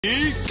Go!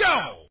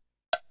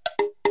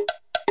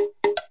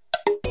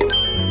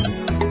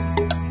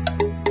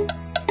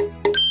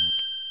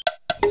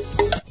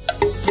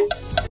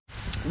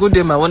 Good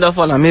day, my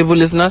wonderful and amiable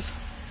listeners.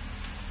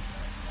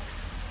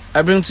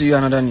 I bring to you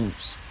another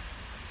news.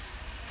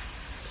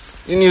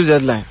 The news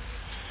headline: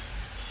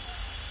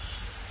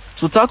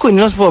 to tackle the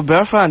newspaper of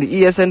Biafra and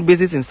the ESN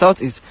bases in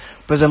Southeast,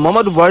 President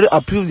Muhammadu Buhari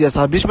approved the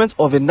establishment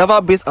of a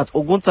naval base at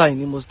Ogunta in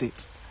Imo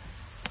State.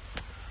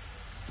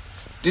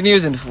 The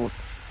news in full.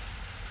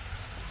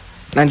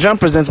 Nigerian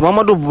President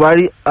Muhammadu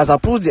Buhari has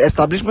approved the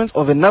establishment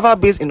of a naval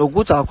base in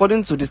Oguta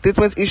according to the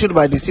statement issued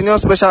by the Senior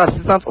Special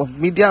Assistant of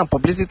Media and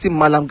Publicity,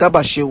 Malam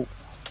Garba Shehu.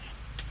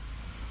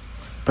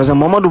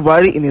 President Muhammadu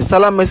Buhari, in a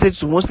salam message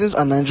to Muslims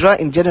and Nigeria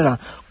in general,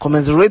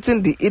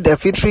 commiserating the Eid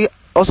al-Fitr,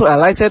 also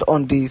highlighted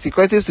on the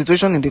security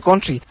situation in the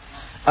country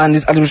and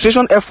his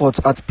administration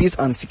efforts at peace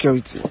and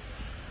security.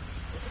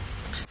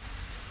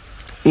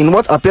 In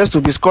what appears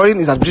to be scoring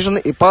his administration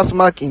a pass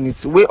mark in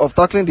its way of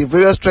tackling the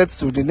various threats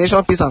to the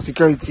nation's peace and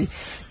security,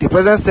 the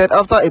president said,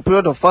 after a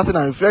period of fasting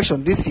and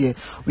reflection this year,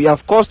 we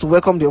have cause to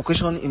welcome the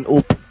occasion in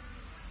hope.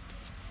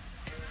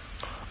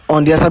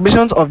 On the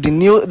establishment of the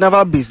new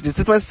naval base, the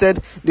statement said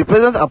the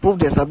president approved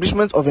the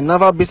establishment of a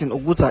naval base in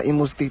Oguta,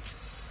 Imo State.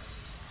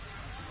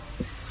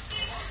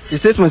 The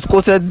statement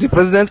quoted the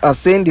president as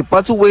saying the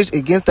battle waged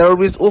against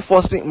terrorists who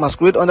falsely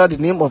masquerade under the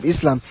name of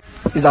Islam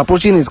is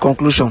approaching its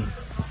conclusion.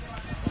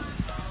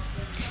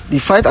 The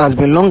fight has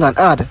been long and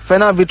hard.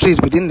 Final victories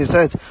within the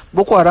site,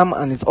 Boko Haram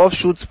and its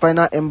offshoots'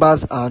 final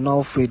embers are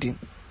now fading.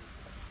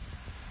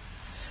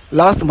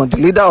 Last month,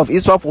 the leader of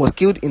Ipob was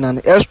killed in an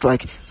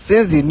airstrike.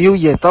 Since the new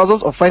year,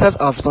 thousands of fighters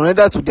have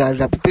surrendered to their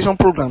rehabilitation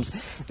programs.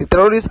 The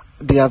terrorists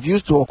they have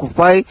used to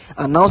occupy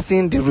are now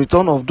seeing the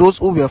return of those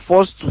who were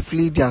forced to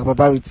flee their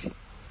barbarity.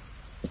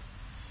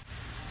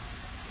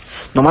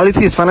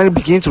 Normality is finally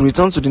beginning to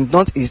return to the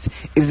northeast.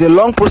 It is a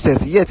long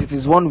process, yet it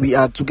is one we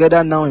are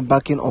together now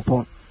embarking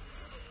upon.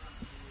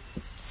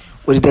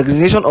 With the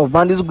designation of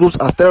bandit groups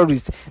as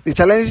terrorists, the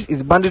challenges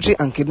is banditry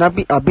and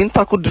kidnapping are being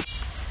tackled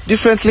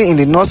differently in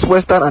the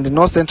northwestern and the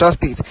north-central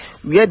states,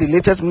 where the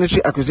latest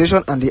military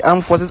accusation and the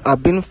armed forces are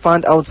being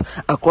found out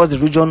across the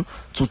region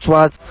to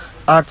thwart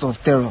acts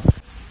of terror.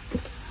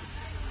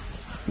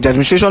 The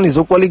administration is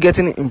equally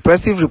getting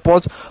impressive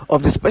reports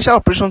of the special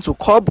operation to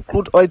curb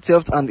crude oil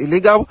theft and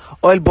illegal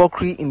oil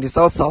bulkery in the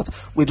south,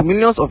 with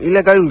millions of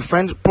illegally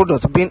refined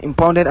products being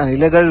impounded and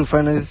illegal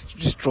refineries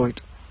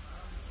destroyed.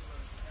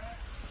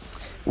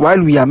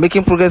 While we are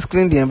making progress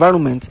cleaning the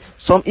environment,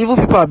 some evil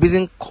people are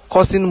busy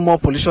causing more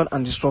pollution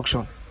and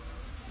destruction.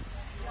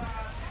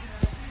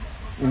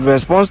 In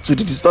response to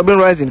the disturbing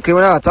rise in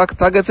criminal attack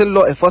targeting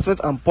law enforcement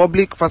and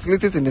public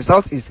facilities in the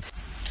southeast,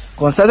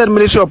 concerted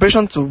military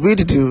operation to rid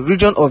the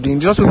region of the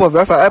indigenous people of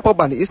Biafra,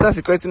 Ipob, and the Eastern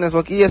Security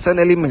Network (ESN)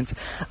 elements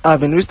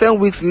have in recent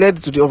weeks led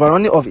to the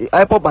overrunning of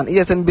Ipob and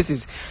ESN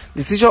bases,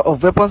 the seizure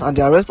of weapons, and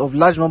the arrest of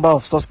large number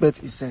of suspects,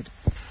 he said.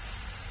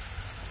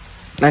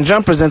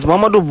 Nigerian President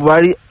Muhammadu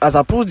Buhari has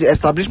approved the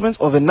establishment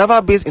of a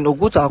naval base in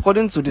Oguta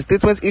according to the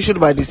statement issued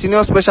by the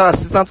Senior Special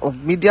Assistant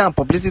of Media and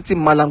Publicity,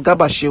 Malam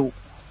Garba Shehu.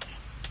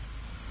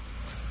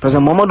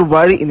 President Muhammadu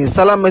Buhari, in a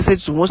salam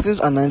message to Muslims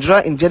and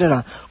Nigeria in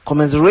general,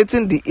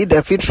 commiserating the Eid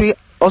al-Fitr,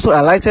 also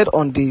highlighted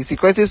on the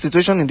security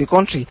situation in the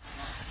country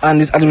and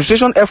his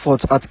administration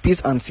efforts at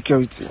peace and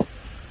security.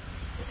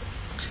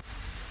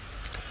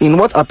 In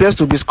what appears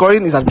to be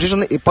scoring his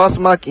administration a pass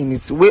mark in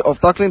its way of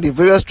tackling the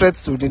various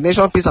threats to the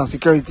nation's peace and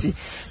security,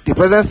 the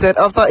president said,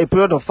 after a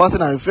period of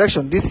fasting and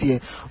reflection this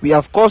year, we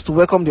have cause to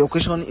welcome the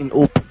occasion in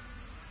hope.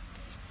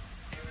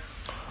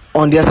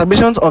 On the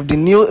establishment of the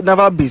new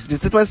naval base, the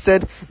statement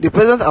said the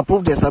president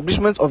approved the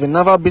establishment of a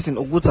naval base in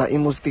Oguta,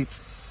 Imo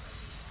State.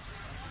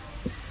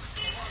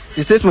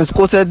 The statement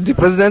quoted the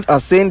president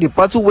as saying the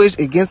battle waged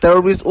against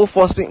terrorists who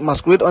falsely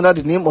masquerade under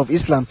the name of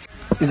Islam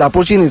is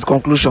approaching its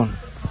conclusion.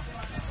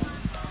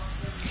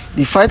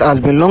 The fight has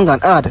been long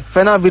and hard.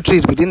 Final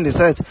victories within the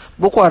site,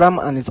 Boko Haram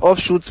and its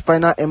offshoots'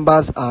 final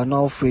embers are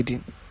now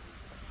fading.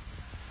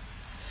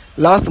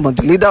 Last month,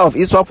 the leader of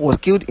Ipob was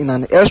killed in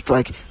an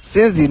airstrike.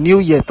 Since the new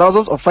year,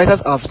 thousands of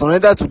fighters have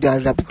surrendered to their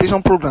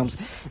rehabilitation programs.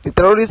 The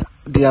terrorists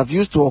they have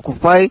used to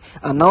occupy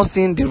are now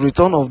seeing the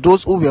return of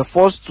those who were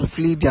forced to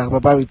flee their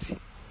barbarity.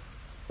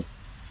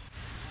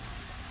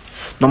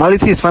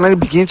 Normality is finally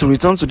beginning to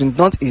return to the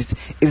northeast.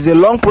 It is a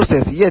long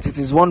process, yet it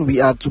is one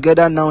we are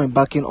together now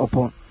embarking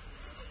upon.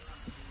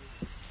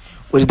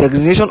 With the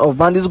designation of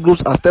bandit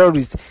groups as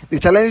terrorists, the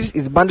challenges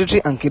is banditry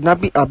and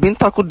kidnapping are being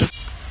tackled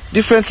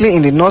differently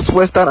in the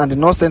northwestern and the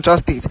north-central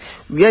states,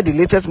 where the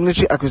latest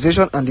military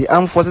accusation and the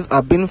armed forces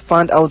are being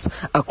found out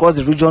across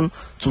the region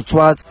to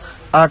thwart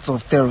acts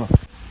of terror.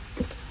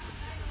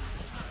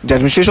 The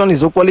administration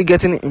is equally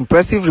getting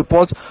impressive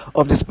reports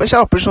of the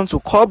special operation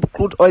to curb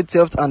crude oil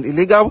theft and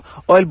illegal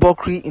oil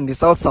bulkery in the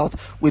south,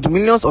 with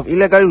millions of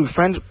illegally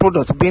refined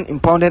products being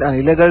impounded and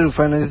illegal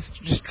refineries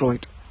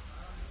destroyed.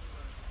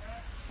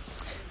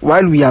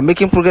 While we are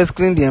making progress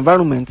cleaning the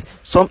environment,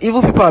 some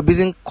evil people are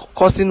busy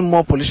causing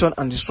more pollution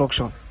and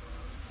destruction.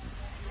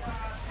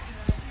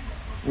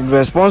 In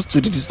response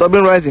to the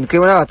disturbing rise in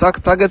criminal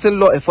attack targeting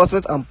law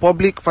enforcement and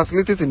public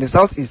facilities in the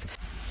southeast,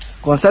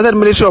 concerted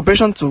military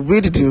operation to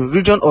rid the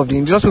region of the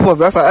indigenous people of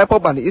Biafra,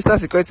 Ipob and the Eastern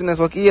Security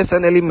Network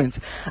 (ESN) elements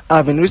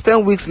have in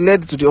recent weeks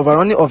led to the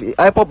overrunning of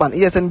Ipob and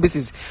ESN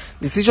bases,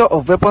 the seizure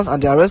of weapons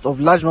and the arrest of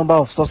large number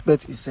of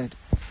suspects, he said.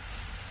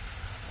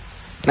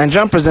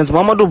 Nigerian President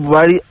Muhammadu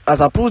Buhari has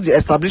approved the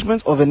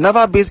establishment of a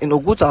naval base in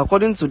Oguta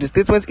according to the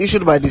statement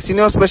issued by the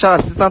Senior Special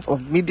Assistant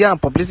of Media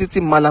and Publicity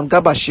Malam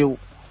Garba Shehu.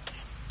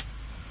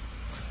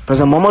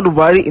 President Muhammadu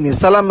Buhari, in a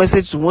salam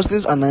message to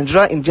Muslims and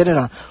Nigeria in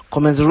general,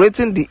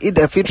 commiserating the Eid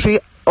al-Fitr,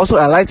 also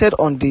highlighted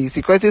on the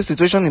security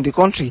situation in the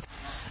country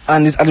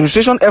and his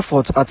administration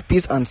efforts at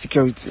peace and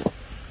security.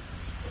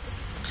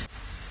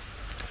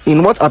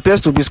 In what appears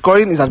to be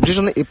scoring his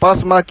administration a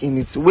pass mark in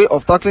its way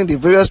of tackling the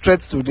various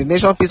threats to the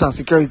nation's peace and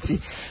security,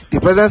 the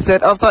president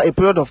said, after a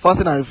period of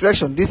fasting and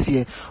reflection this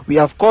year, we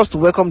have cause to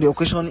welcome the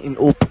occasion in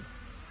hope.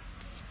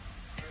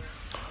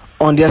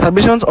 On the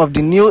establishment of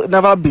the new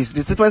naval base,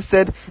 the statement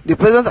said the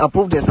president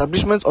approved the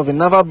establishment of a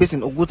naval base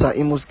in Oguta,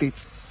 Imo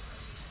State.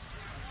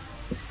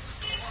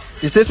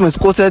 The statement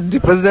quoted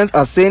the president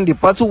as saying the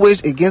battle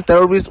waged against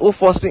terrorists who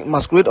falsely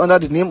masquerade under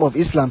the name of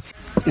Islam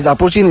is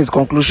approaching its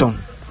conclusion.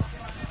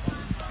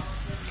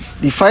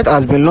 The fight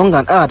has been long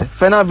and hard.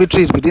 Final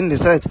victories within the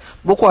site.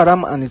 Boko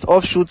Haram and its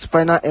offshoots'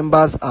 final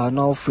embers are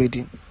now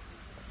fading.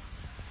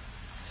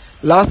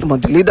 Last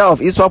month, the leader of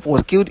Ipob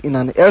was killed in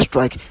an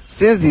airstrike.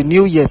 Since the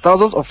new year,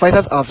 thousands of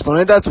fighters have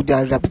surrendered to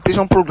their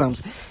rehabilitation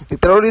programs. The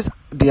terrorists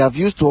they have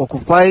used to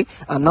occupy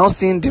are now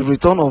seeing the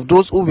return of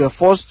those who were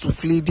forced to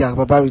flee their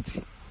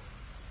barbarity.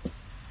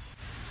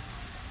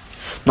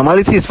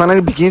 Normality is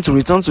finally beginning to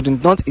return to the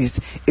northeast.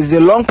 It is a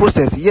long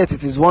process, yet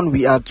it is one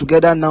we are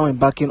together now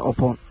embarking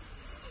upon.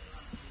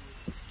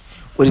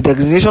 With the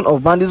designation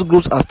of bandit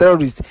groups as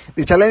terrorists,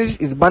 the challenges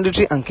is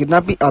banditry and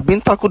kidnapping are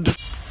being tackled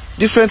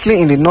differently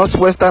in the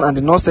northwestern and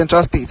the north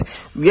central states,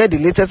 where the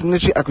latest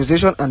military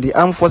accusation and the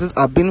armed forces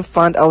are being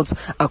found out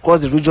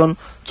across the region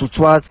to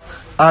thwart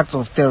acts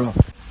of terror.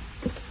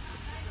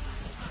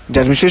 The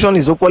administration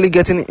is equally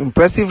getting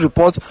impressive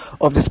reports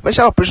of the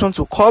special operation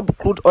to curb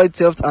crude oil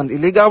theft and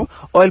illegal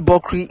oil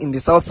bulkery in the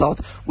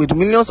south, with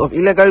millions of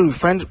illegally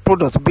refined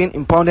products being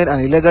impounded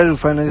and illegal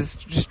refineries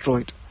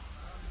destroyed.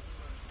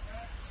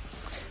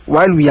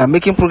 While we are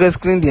making progress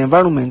cleaning the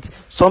environment,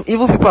 some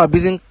evil people are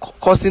busy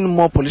causing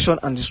more pollution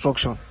and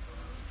destruction.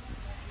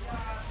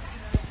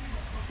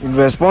 In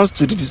response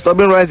to the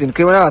disturbing rise in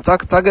criminal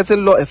attack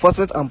targeting law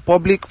enforcement and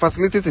public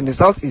facilities in the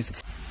southeast,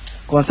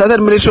 concerted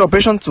military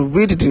operation to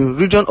rid the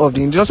region of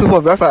the indigenous people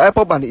of Biafra,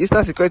 Ipob and the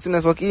Eastern Security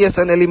Network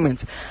 (ESN)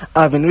 elements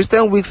have in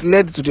recent weeks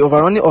led to the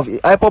overrunning of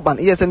Ipob and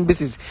ESN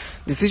bases,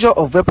 the seizure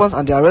of weapons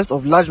and the arrest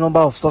of large number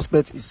of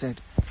suspects, he said.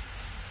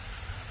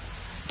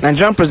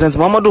 Nigerian President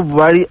Muhammadu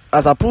Buhari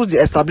has approved the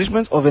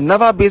establishment of a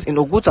naval base in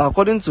Oguta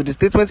according to the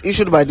statement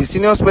issued by the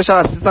Senior Special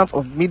Assistant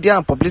of Media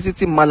and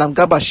Publicity Malam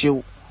Garba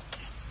Shehu.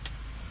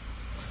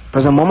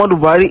 President Muhammadu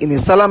Buhari, in a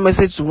salam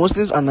message to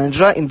Muslims and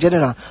Nigeria in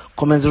general,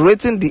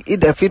 commiserating the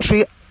Eid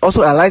al-Fitr,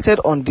 also highlighted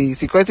on the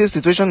security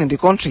situation in the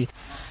country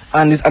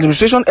and his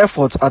administration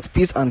efforts at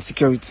peace and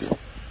security.